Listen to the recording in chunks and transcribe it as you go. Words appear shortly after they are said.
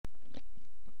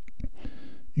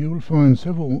You will find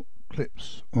several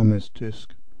clips on this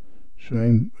disc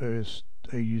showing various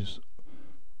stages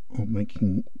of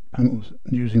making panels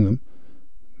and using them,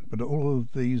 but all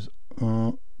of these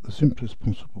are the simplest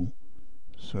possible,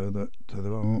 so that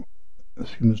there are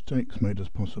as few mistakes made as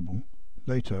possible.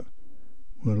 Later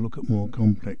we'll look at more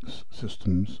complex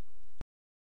systems.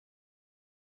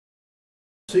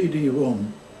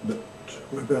 CD-ROM that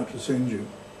we're about to send you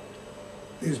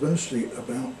is mostly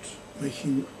about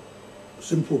making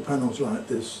simple panels like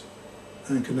this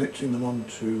and connecting them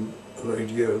onto a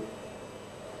radio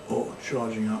or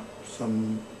charging up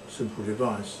some simple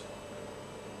device.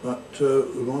 But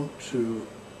we want to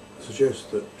suggest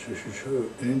that you should show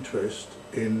an interest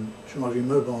in charging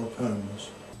mobile phones.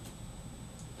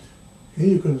 Here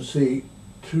you can see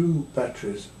two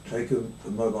batteries taken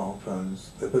for mobile phones.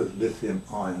 They're both lithium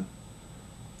ion.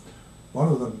 One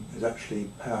of them is actually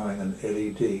powering an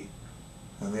LED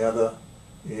and the other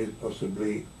is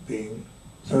possibly being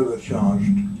solar charged.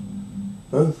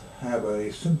 Both have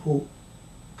a simple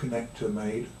connector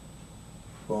made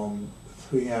from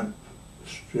 3 amp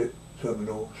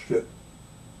terminal strip,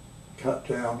 cut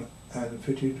down and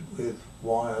fitted with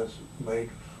wires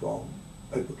made from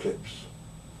paper clips.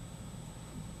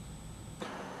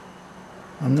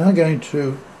 I'm now going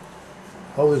to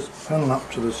hold this panel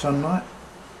up to the sunlight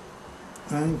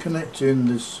and connect in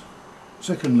this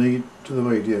second lead to the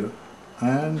radio,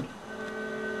 and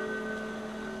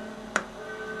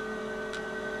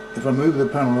if I move the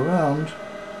panel around,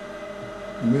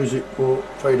 the music will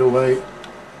fade away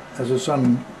as the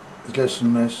sun is less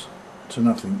and less to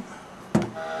nothing.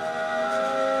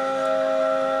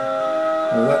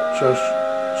 Well, that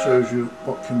just shows you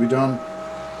what can be done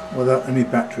without any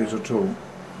batteries at all.